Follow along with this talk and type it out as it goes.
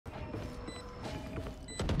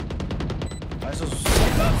Nice.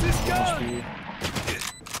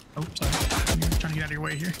 Oh, sorry. I'm trying to get out of your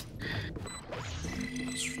way here.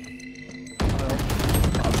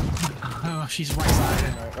 Oh, she's right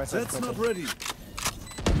side. Right side. That's not ready.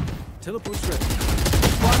 Teleport's ready.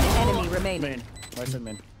 One enemy remaining. Main. Right side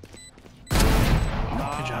main.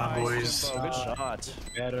 Good job, boys. Oh, good shot.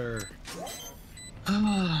 Better.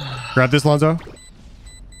 Grab this, Lonzo.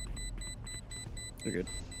 You're good.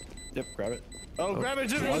 Yep, grab it. Oh, grab it,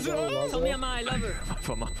 Jimmy. Tell me I'm my lover.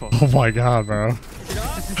 Oh my god, bro.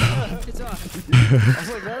 It's off. I was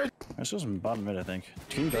like, grab it. I saw some bottom mid, I think.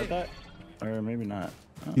 Can you guard that? Or maybe not.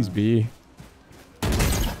 He's B.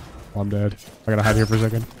 I'm dead. I gotta hide here for a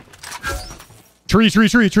second. Tree. I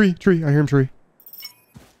hear him tree.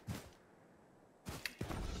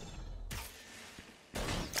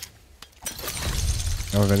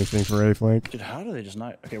 I don't have anything for A flank. Dude, how do they just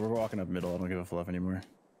not? Okay, we're walking up middle. I don't give a fluff anymore.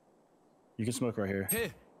 You can smoke right here.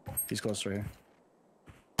 Hey. He's close right here.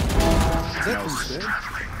 That's good.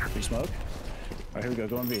 Free smoke. Alright, here we go.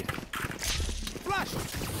 Go on B. Flash.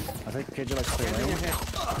 I think KJ likes to play lane.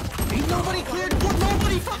 Ain't nobody cleared.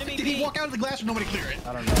 Nobody fucking. Did he walk out of the glass or nobody clear it?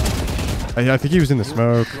 I don't know. I think he was in the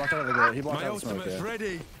smoke. He walked out of the glass. He walked My out of the smoke, ultimate's yeah.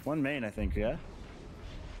 ready. One main, I think, yeah?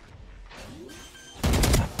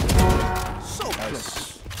 So Nice.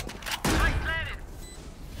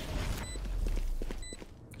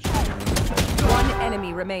 One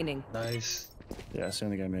enemy remaining. nice. Yeah, it's the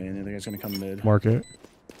only guy main. The other guy's gonna come mid. Mark it.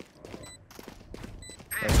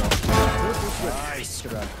 Nice.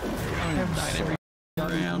 Good round. I have died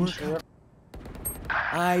every round.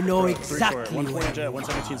 I know 120 jet,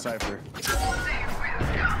 117 cypher.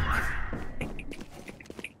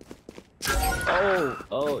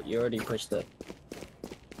 Oh, you already pushed it.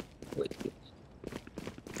 Wait.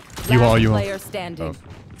 Last You all. player standing. Oh.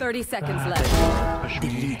 30 seconds left. Push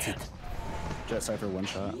me. Jet cypher one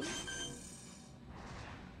shot.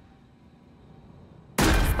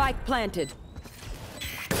 Spike planted.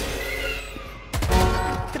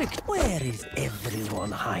 Where is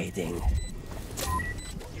everyone hiding?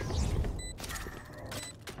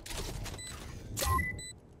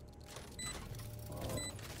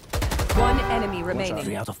 One enemy 3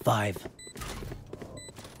 remaining. out of 5.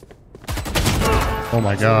 Oh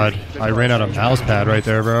my god. I ran out of mouse pad right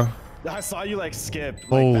there, bro. I saw you like skip. Like,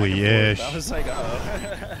 Holy back and ish. forth. I was like,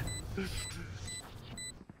 oh.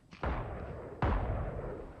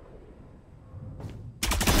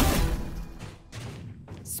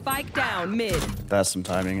 Spike down mid. That's some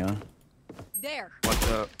timing, huh? There. What's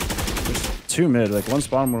up? There's 2 mid, like one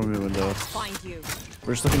spawn, one mid window. Find you.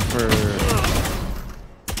 We're just looking for.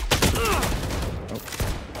 Oh.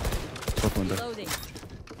 Both window. Loading.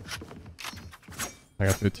 I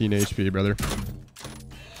got 15 HP, brother.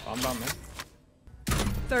 I'm down, man.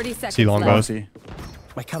 30 seconds See long left. bow. See.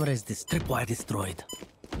 My camera is tripwire destroyed.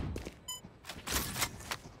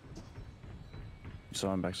 You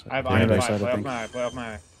saw him backside. I have Yeah, iron backside, play I off think. my eye, play off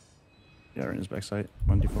my eye. Yeah, right in his backside.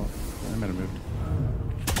 One default. Yeah, I might have moved.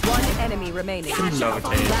 One enemy remaining. Last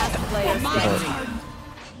player standing.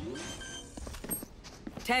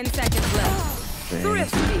 10 seconds left. Dang.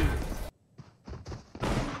 Thrifty.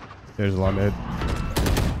 There's a lot mid.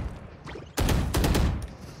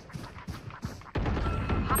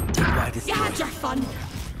 Tripwire destroyed. your fun.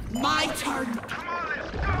 My turn.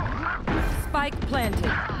 Spike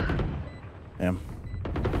planted. Damn.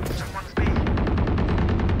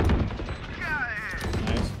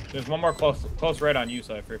 Nice. There's one more close right on you,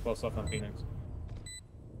 Cypher. Close left on Phoenix.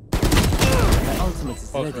 My ultimate is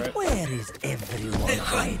Close ready. right. Where is everyone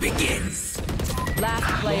hiding?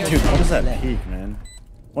 Last player Dude, what was standing. that peak, man?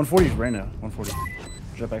 140 is right now. 140.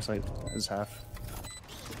 Jet backside is half.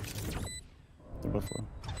 They're both low.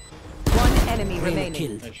 One enemy Reyna remaining.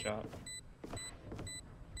 killed. Nice shot.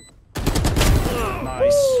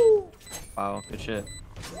 Nice. Wow, good shit.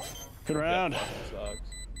 Good round. Sucks.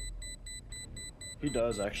 He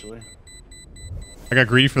does, actually. I got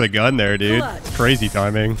greedy for the gun there, dude. Clutch. Crazy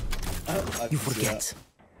timing. You forget.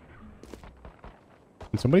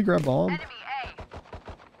 Can somebody grab bomb?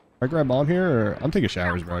 I grab bomb here, or I'm taking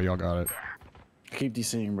showers, bro. Y'all got it. I keep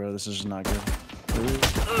DCing, bro. This is just not good.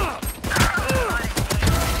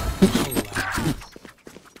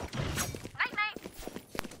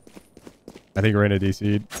 I think Reyna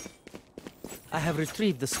DC'd. I have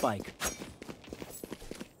retrieved the spike.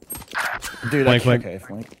 Dude, Flank, flank. okay,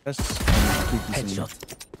 flank. Let's keep DCing.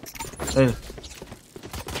 Headshot.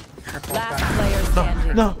 Last player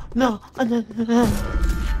standing. No.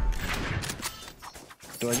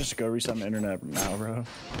 Do I just go reset my internet now, bro?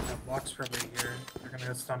 That block's probably here. They're gonna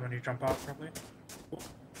get stunned when you jump out, probably.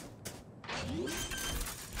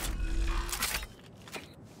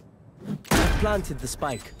 planted the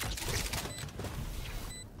spike.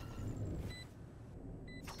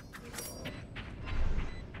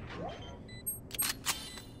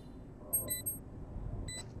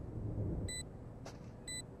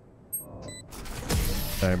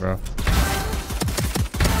 Dang, bro.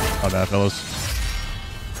 Oh, that, fellas.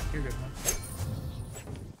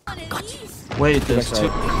 Wait, There's there's two.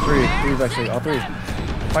 Three's actually. All three.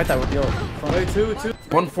 Fight that with yo. Wait, two.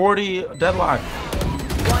 140 deadlock.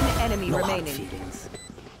 One enemy remaining.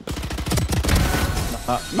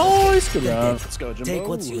 Nice. Good job. Let's go, Jimbo. Take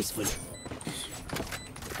what's useful.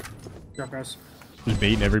 Just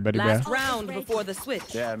baiting everybody, bro. Last round before the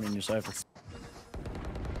switch. Yeah, I mean, you're Cypher.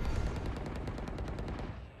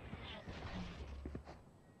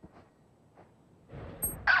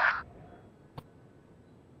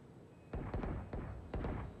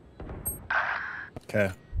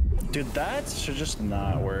 Okay. Dude, that should just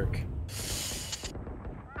not work.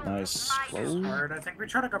 Nice. Hard. I think we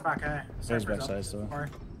try to go back A. There's backside still. Or-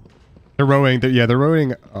 They're rowing. Yeah, they're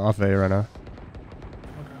rowing off A right now.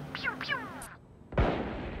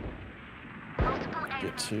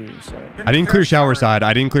 Get two, so. I didn't clear shower side.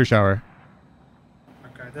 I didn't clear shower.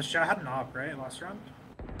 Okay, this shot had an op, right? Last round?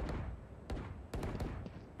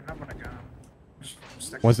 I'm not gonna go.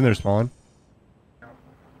 Just One's in their spawn.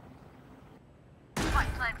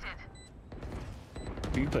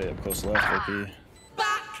 You can play up close left, OP.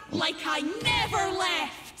 Back like I never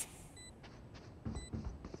left.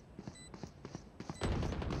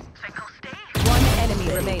 One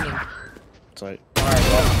enemy remaining. Tight. Alright,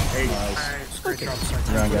 well, hey, Nice. Great job,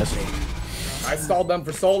 Cypher. You're on, guys. I stalled them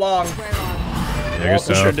for so long. Yeah, good You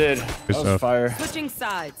stuff. sure did. Good That was stuff. fire. Switching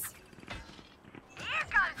sides.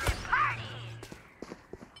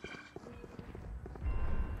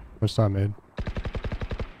 What's time, mid?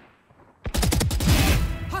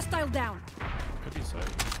 Hostile down.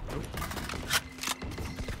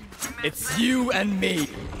 It's you and me.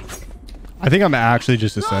 I think I'm actually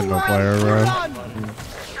just a Sentinel player, bro.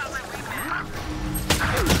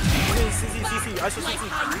 Like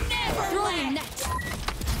I never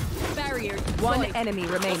left. Barrier. One enemy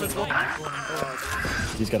remaining.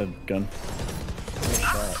 He's got a gun.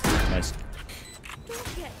 Nice.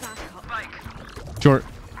 Get back up. Short.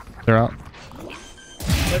 They're out.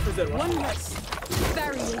 One less.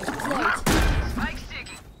 Barrier deployed.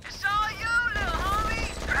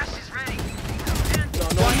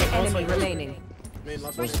 One enemy remaining. This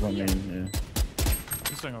is what I mean, yeah.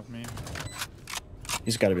 He's staying off me.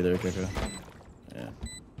 He's got to be there, Kiko. Yeah.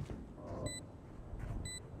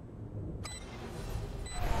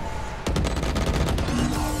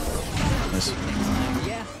 Nice.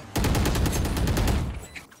 Yeah.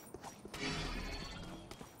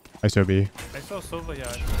 Nice OB. I saw Silva,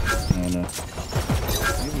 yeah. Oh no.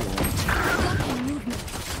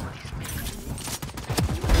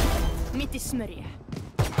 Mitt i smörja.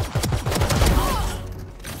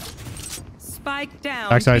 Spike down.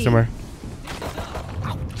 Backside B. somewhere.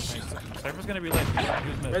 Cypher's gonna be like,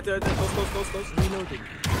 who's mid? Right there, close. Reloading.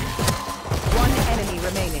 One enemy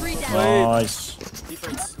remaining. Three down. Nice.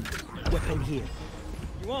 Defense. Weapon here.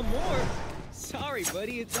 You want more? Sorry,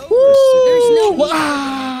 buddy, it's over. There's no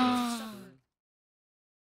Wow.